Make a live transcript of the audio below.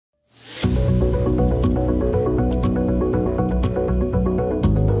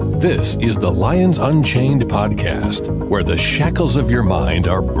This is the Lions Unchained podcast, where the shackles of your mind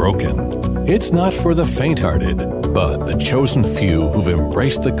are broken. It's not for the faint-hearted, but the chosen few who've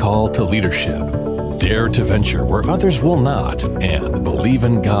embraced the call to leadership. Dare to venture where others will not, and believe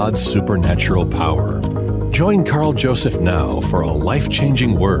in God's supernatural power. Join Carl Joseph now for a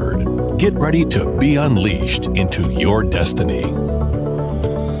life-changing word. Get ready to be unleashed into your destiny.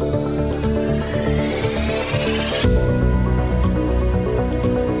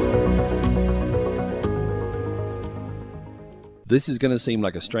 This is going to seem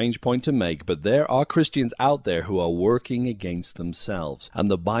like a strange point to make, but there are Christians out there who are working against themselves, and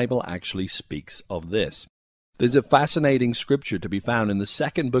the Bible actually speaks of this. There's a fascinating scripture to be found in the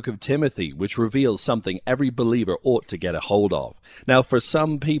second book of Timothy, which reveals something every believer ought to get a hold of. Now, for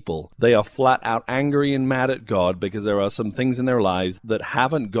some people, they are flat out angry and mad at God because there are some things in their lives that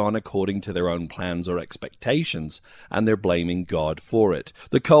haven't gone according to their own plans or expectations, and they're blaming God for it.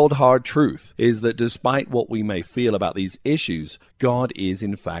 The cold, hard truth is that despite what we may feel about these issues, God is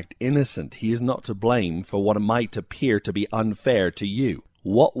in fact innocent. He is not to blame for what might appear to be unfair to you.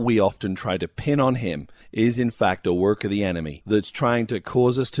 What we often try to pin on him is in fact a work of the enemy that's trying to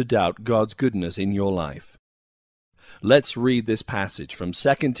cause us to doubt God's goodness in your life. Let's read this passage from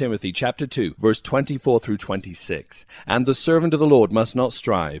 2 Timothy chapter 2, verse 24 through 26. And the servant of the Lord must not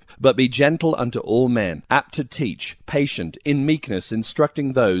strive, but be gentle unto all men, apt to teach, patient, in meekness,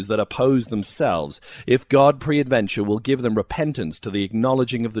 instructing those that oppose themselves, if God peradventure will give them repentance to the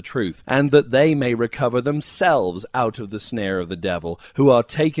acknowledging of the truth, and that they may recover themselves out of the snare of the devil, who are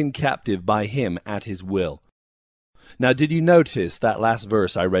taken captive by him at his will. Now, did you notice that last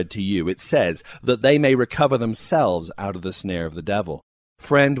verse I read to you? It says that they may recover themselves out of the snare of the devil.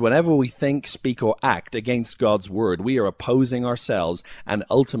 Friend, whenever we think, speak, or act against God's word, we are opposing ourselves and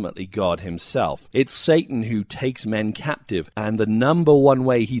ultimately God himself. It's Satan who takes men captive, and the number one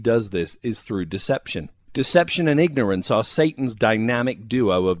way he does this is through deception. Deception and ignorance are Satan's dynamic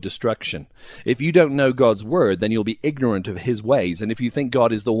duo of destruction. If you don't know God's word, then you'll be ignorant of his ways, and if you think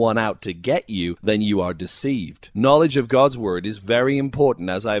God is the one out to get you, then you are deceived. Knowledge of God's word is very important,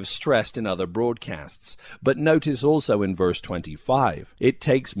 as I have stressed in other broadcasts. But notice also in verse 25, it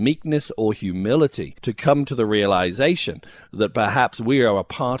takes meekness or humility to come to the realization that perhaps we are a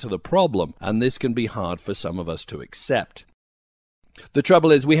part of the problem, and this can be hard for some of us to accept. The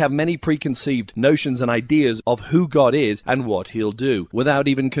trouble is we have many preconceived notions and ideas of who God is and what he'll do, without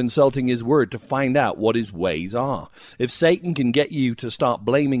even consulting his word to find out what his ways are. If Satan can get you to start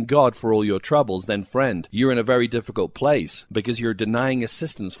blaming God for all your troubles, then friend, you're in a very difficult place, because you're denying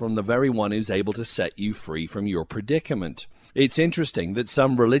assistance from the very one who's able to set you free from your predicament. It's interesting that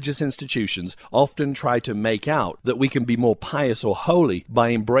some religious institutions often try to make out that we can be more pious or holy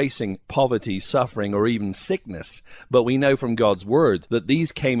by embracing poverty, suffering, or even sickness. But we know from God's word that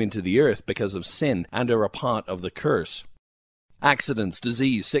these came into the earth because of sin and are a part of the curse. Accidents,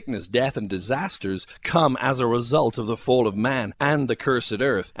 disease, sickness, death, and disasters come as a result of the fall of man and the cursed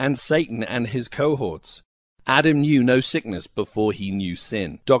earth, and Satan and his cohorts. Adam knew no sickness before he knew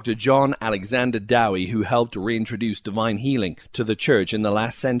sin. Dr. John Alexander Dowie, who helped reintroduce divine healing to the church in the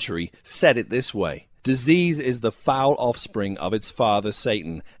last century, said it this way: disease is the foul offspring of its father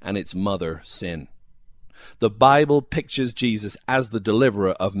Satan and its mother sin. The Bible pictures Jesus as the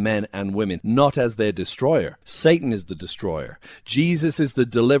deliverer of men and women, not as their destroyer. Satan is the destroyer. Jesus is the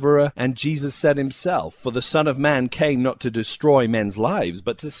deliverer, and Jesus said himself, "For the Son of Man came not to destroy men's lives,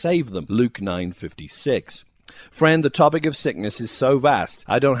 but to save them." Luke 9:56. Friend, the topic of sickness is so vast,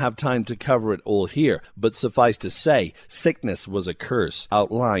 I don't have time to cover it all here, but suffice to say, sickness was a curse,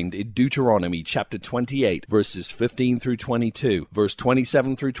 outlined in Deuteronomy chapter 28, verses 15 through 22, verse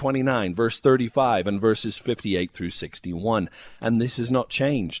 27 through 29, verse 35, and verses 58 through 61. And this is not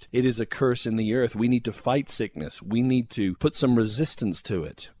changed. It is a curse in the earth. We need to fight sickness. We need to put some resistance to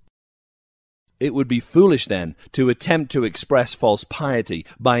it. It would be foolish, then, to attempt to express false piety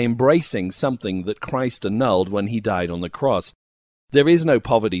by embracing something that Christ annulled when he died on the cross. There is no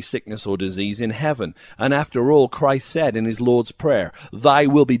poverty, sickness, or disease in heaven, and after all, Christ said in his Lord's Prayer, "Thy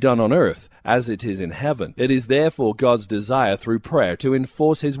will be done on earth as it is in heaven." It is therefore God's desire through prayer to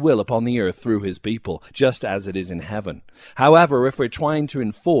enforce his will upon the earth through his people, just as it is in heaven. However, if we're trying to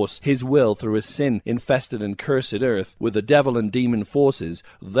enforce his will through a sin-infested and cursed earth with the devil and demon forces,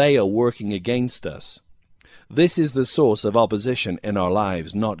 they are working against us. This is the source of opposition in our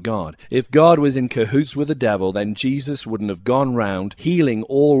lives, not God. If God was in cahoots with the devil, then Jesus wouldn't have gone round healing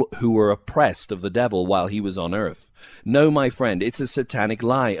all who were oppressed of the devil while he was on earth. No, my friend, it's a satanic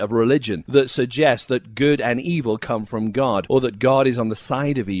lie of religion that suggests that good and evil come from God, or that God is on the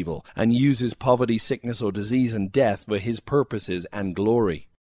side of evil and uses poverty, sickness, or disease and death for his purposes and glory.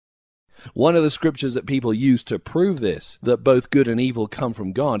 One of the scriptures that people use to prove this, that both good and evil come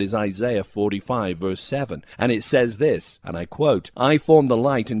from God, is Isaiah 45 verse 7. And it says this, and I quote, "I form the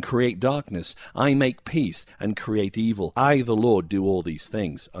light and create darkness. I make peace and create evil. I, the Lord, do all these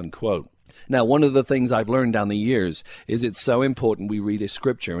things," unquote. Now, one of the things I've learned down the years is it's so important we read a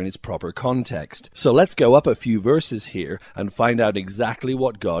scripture in its proper context. So let's go up a few verses here and find out exactly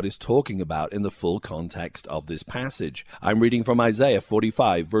what God is talking about in the full context of this passage. I'm reading from Isaiah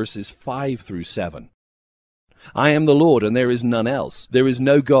 45 verses 5 through 7. "I am the Lord, and there is none else. There is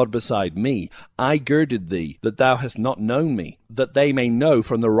no God beside me. I girded thee, that thou hast not known me, that they may know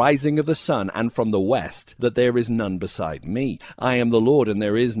from the rising of the sun and from the west, that there is none beside me. I am the Lord, and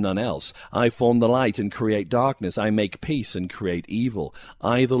there is none else. I form the light and create darkness. I make peace and create evil.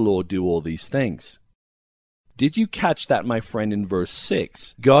 I, the Lord, do all these things." Did you catch that, my friend, in verse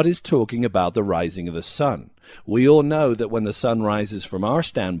 6? God is talking about the rising of the sun. We all know that when the sun rises from our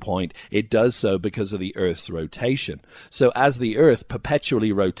standpoint, it does so because of the Earth's rotation. So as the Earth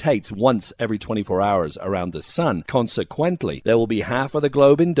perpetually rotates once every 24 hours around the sun, consequently, there will be half of the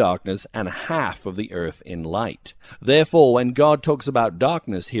globe in darkness and half of the Earth in light. Therefore, when God talks about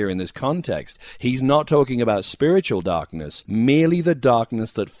darkness here in this context, he's not talking about spiritual darkness, merely the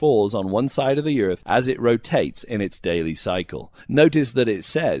darkness that falls on one side of the Earth as it rotates in its daily cycle. Notice that it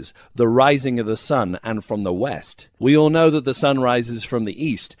says, the rising of the sun and from the west. We all know that the sun rises from the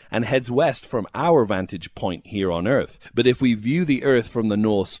east and heads west from our vantage point here on earth. But if we view the earth from the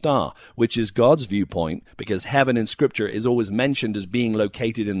North Star, which is God's viewpoint, because heaven in Scripture is always mentioned as being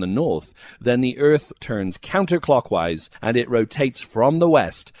located in the north, then the earth turns counterclockwise and it rotates from the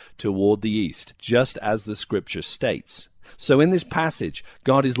west toward the east, just as the Scripture states. So in this passage,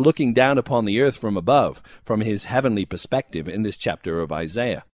 God is looking down upon the earth from above, from his heavenly perspective in this chapter of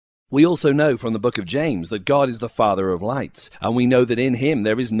Isaiah. We also know from the book of James that God is the Father of lights, and we know that in him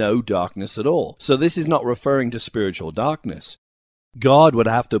there is no darkness at all. So this is not referring to spiritual darkness. God would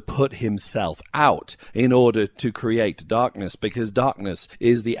have to put himself out in order to create darkness, because darkness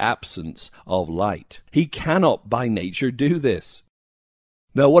is the absence of light. He cannot by nature do this.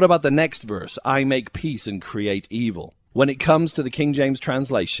 Now what about the next verse? I make peace and create evil. When it comes to the King James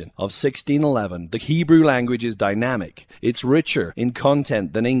translation of 1611, the Hebrew language is dynamic. It's richer in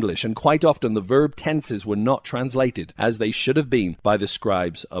content than English, and quite often the verb tenses were not translated as they should have been by the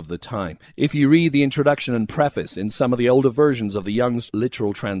scribes of the time. If you read the introduction and preface in some of the older versions of the Young's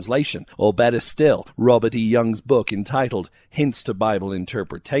literal translation, or better still, Robert E. Young's book entitled Hints to Bible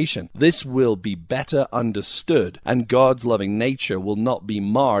Interpretation, this will be better understood, and God's loving nature will not be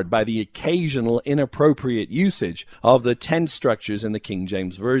marred by the occasional inappropriate usage of the tense structures in the King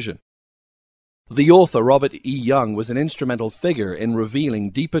James Version. The author, Robert E. Young, was an instrumental figure in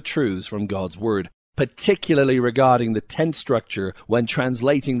revealing deeper truths from God's Word, particularly regarding the tense structure when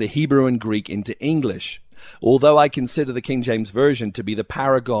translating the Hebrew and Greek into English. Although I consider the King James Version to be the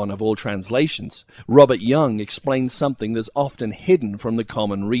paragon of all translations, Robert Young explains something that's often hidden from the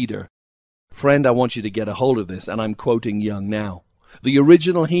common reader. Friend, I want you to get a hold of this, and I'm quoting Young now. The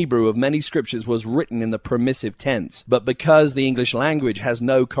original Hebrew of many scriptures was written in the permissive tense, but because the English language has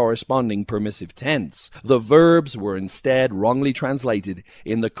no corresponding permissive tense, the verbs were instead wrongly translated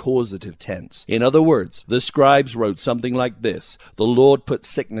in the causative tense. In other words, the scribes wrote something like this: the Lord put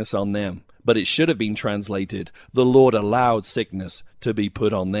sickness on them, but it should have been translated, the Lord allowed sickness to be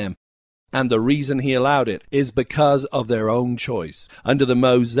put on them. And the reason he allowed it is because of their own choice. Under the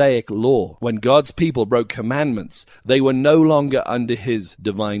Mosaic law, when God's people broke commandments, they were no longer under his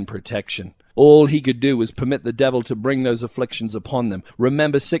divine protection. All he could do was permit the devil to bring those afflictions upon them.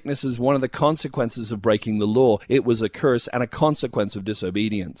 Remember, sickness is one of the consequences of breaking the law. It was a curse and a consequence of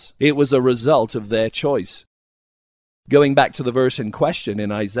disobedience. It was a result of their choice. Going back to the verse in question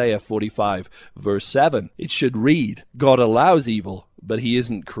in Isaiah 45, verse 7, it should read, God allows evil, but he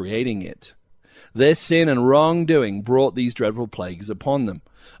isn't creating it. Their sin and wrongdoing brought these dreadful plagues upon them.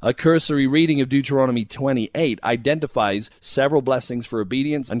 A cursory reading of Deuteronomy 28 identifies several blessings for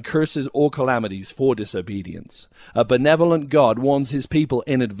obedience and curses or calamities for disobedience. A benevolent God warns his people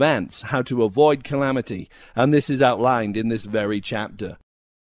in advance how to avoid calamity, and this is outlined in this very chapter.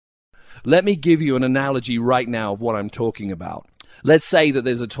 Let me give you an analogy right now of what I'm talking about. Let's say that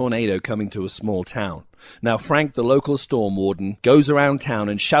there's a tornado coming to a small town. Now Frank, the local storm warden, goes around town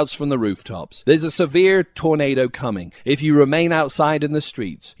and shouts from the rooftops, "There's a severe tornado coming. If you remain outside in the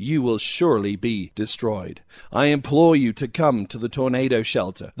streets, you will surely be destroyed. I implore you to come to the tornado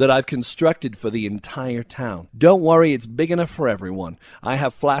shelter that I've constructed for the entire town. Don't worry, it's big enough for everyone. I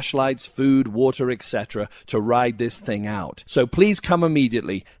have flashlights, food, water, etc. to ride this thing out. So please come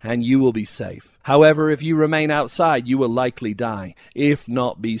immediately and you will be safe. However, if you remain outside, you will likely die, if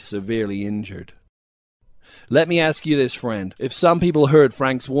not be severely injured." Let me ask you this, friend. If some people heard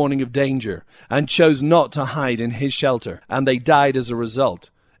Frank's warning of danger and chose not to hide in his shelter, and they died as a result,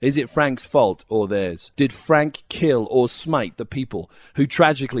 is it Frank's fault or theirs? Did Frank kill or smite the people who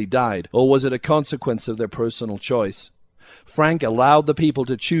tragically died, or was it a consequence of their personal choice? Frank allowed the people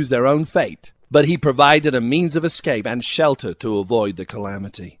to choose their own fate, but he provided a means of escape and shelter to avoid the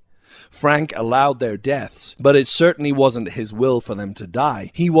calamity. Frank allowed their deaths, but it certainly wasn't his will for them to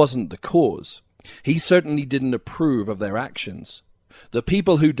die. He wasn't the cause. He certainly didn't approve of their actions. The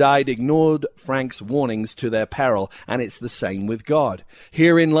people who died ignored Frank's warnings to their peril, and it's the same with God.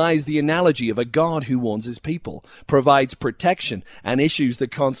 Herein lies the analogy of a God who warns his people, provides protection, and issues the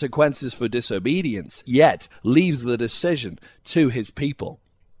consequences for disobedience, yet leaves the decision to his people.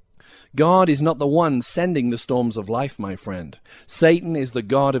 God is not the one sending the storms of life, my friend. Satan is the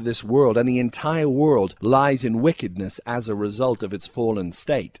god of this world, and the entire world lies in wickedness as a result of its fallen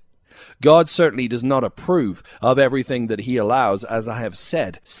state. God certainly does not approve of everything that he allows, as I have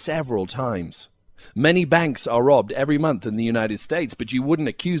said several times. Many banks are robbed every month in the United States, but you wouldn't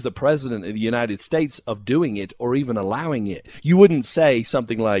accuse the President of the United States of doing it or even allowing it. You wouldn't say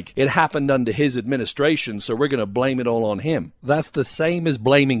something like, "It happened under his administration, so we're going to blame it all on him." That's the same as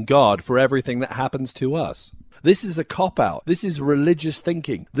blaming God for everything that happens to us. This is a cop-out. This is religious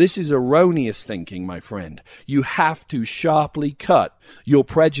thinking. This is erroneous thinking, my friend. You have to sharply cut your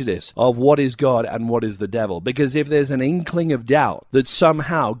prejudice of what is God and what is the devil. Because if there's an inkling of doubt that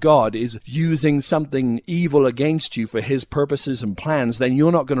somehow God is using something evil against you for his purposes and plans, then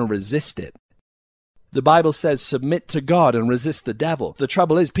you're not going to resist it. The Bible says, submit to God and resist the devil. The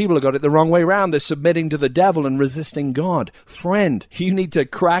trouble is, people have got it the wrong way around. They're submitting to the devil and resisting God. Friend, you need to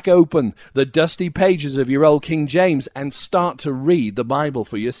crack open the dusty pages of your old King James and start to read the Bible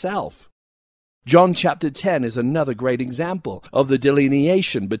for yourself. John chapter 10 is another great example of the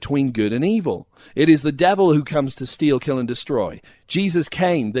delineation between good and evil. It is the devil who comes to steal, kill, and destroy. Jesus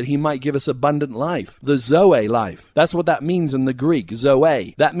came that he might give us abundant life, the Zoe life. That's what that means in the Greek,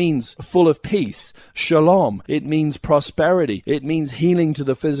 Zoe. That means full of peace, shalom. It means prosperity. It means healing to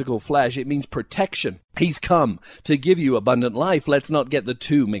the physical flesh. It means protection. He's come to give you abundant life. Let's not get the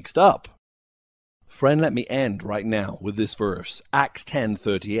two mixed up. Friend, let me end right now with this verse, Acts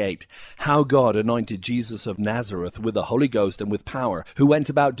 10:38. How God anointed Jesus of Nazareth with the Holy Ghost and with power, who went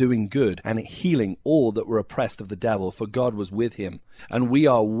about doing good and healing all that were oppressed of the devil, for God was with him. And we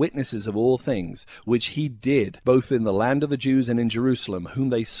are witnesses of all things which he did, both in the land of the Jews and in Jerusalem, whom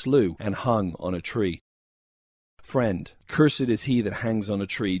they slew and hung on a tree. Friend, cursed is he that hangs on a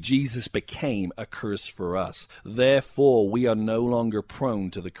tree. Jesus became a curse for us. Therefore, we are no longer prone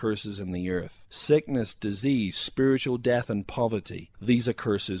to the curses in the earth. Sickness, disease, spiritual death, and poverty. These are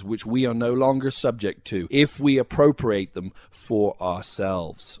curses which we are no longer subject to if we appropriate them for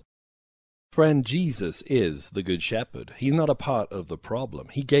ourselves. Friend, Jesus is the Good Shepherd. He's not a part of the problem.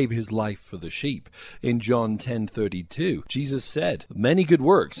 He gave his life for the sheep. In John 10:32, Jesus said, "Many good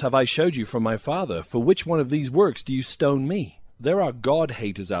works have I showed you from my Father. For which one of these works do you stone me?" There are God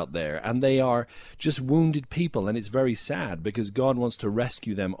haters out there, and they are just wounded people, and it's very sad because God wants to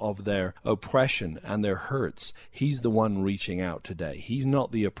rescue them of their oppression and their hurts. He's the one reaching out today. He's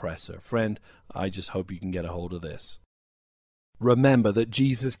not the oppressor. Friend, I just hope you can get a hold of this. Remember that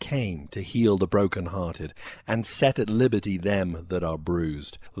Jesus came to heal the brokenhearted and set at liberty them that are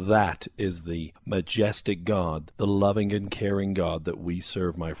bruised. That is the majestic God, the loving and caring God that we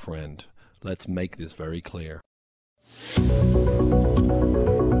serve, my friend. Let's make this very clear.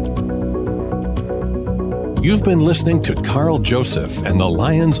 You've been listening to Carl Joseph and the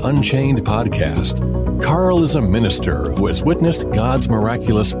Lions Unchained podcast. Carl is a minister who has witnessed God's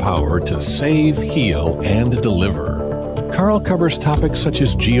miraculous power to save, heal, and deliver. Carl covers topics such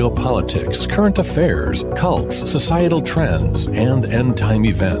as geopolitics, current affairs, cults, societal trends, and end-time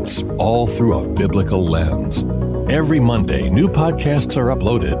events, all through a biblical lens. Every Monday, new podcasts are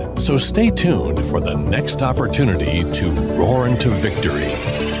uploaded, so stay tuned for the next opportunity to roar into victory.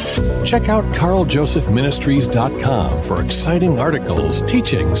 Check out carljosephministries.com for exciting articles,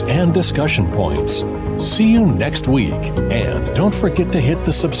 teachings, and discussion points. See you next week, and don't forget to hit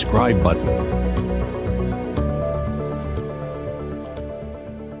the subscribe button.